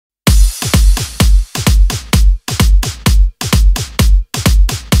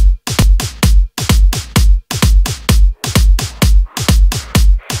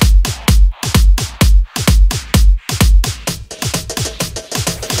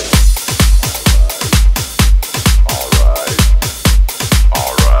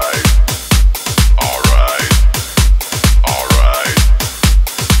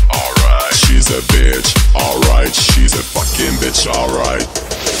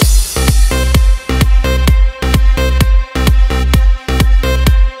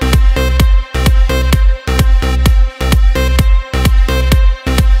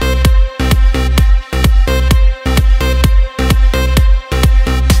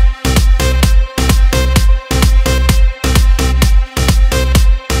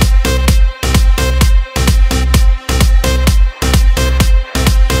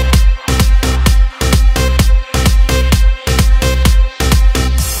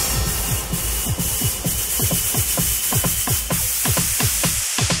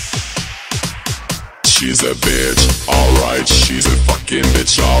she's a bitch. Alright, she's a fucking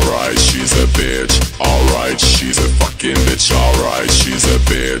bitch. Alright, she's a bitch. Alright, she's a fucking bitch. Alright, she's a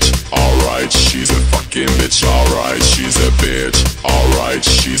bitch. Alright, she's a fucking bitch. Alright, she's a bitch. Alright,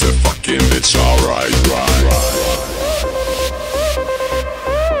 she's a fucking bitch. Alright, right. Alright,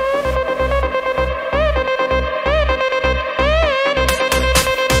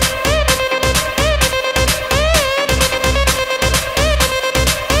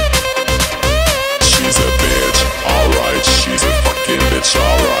 she's a bitch. Alright, she's a fucking bitch.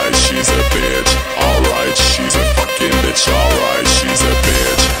 Alright, she's a bitch. Alright, she's a fucking bitch. Alright, she's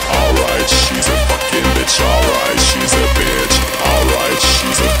a bitch. Alright,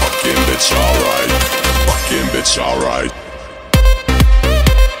 she's a fucking bitch. Alright, fucking bitch. Alright.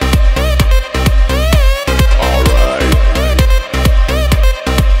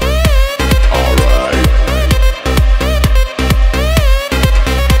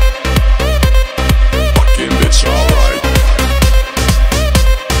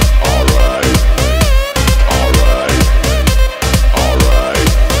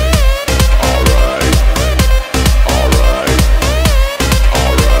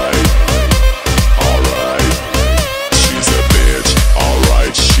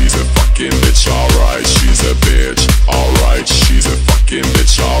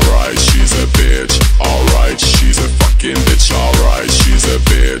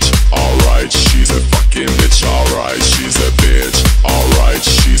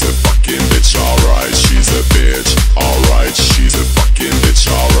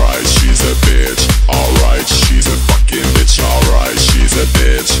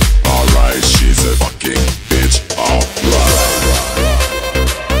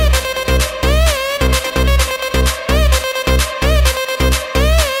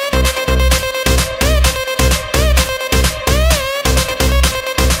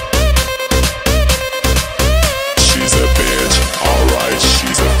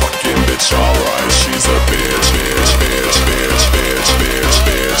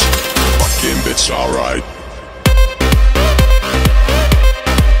 Alright.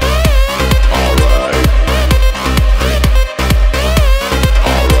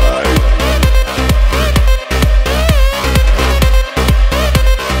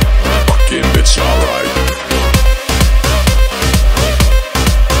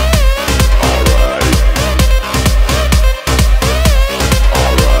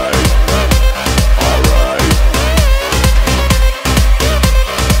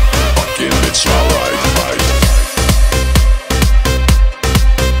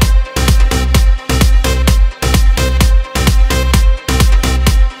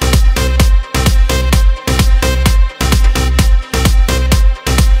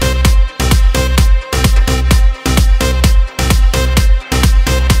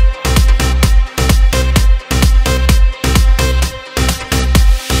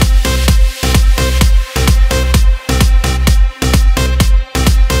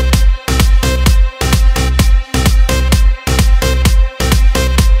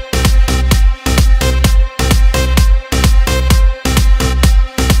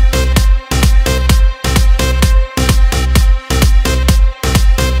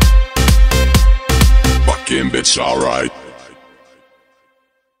 Bitch, alright.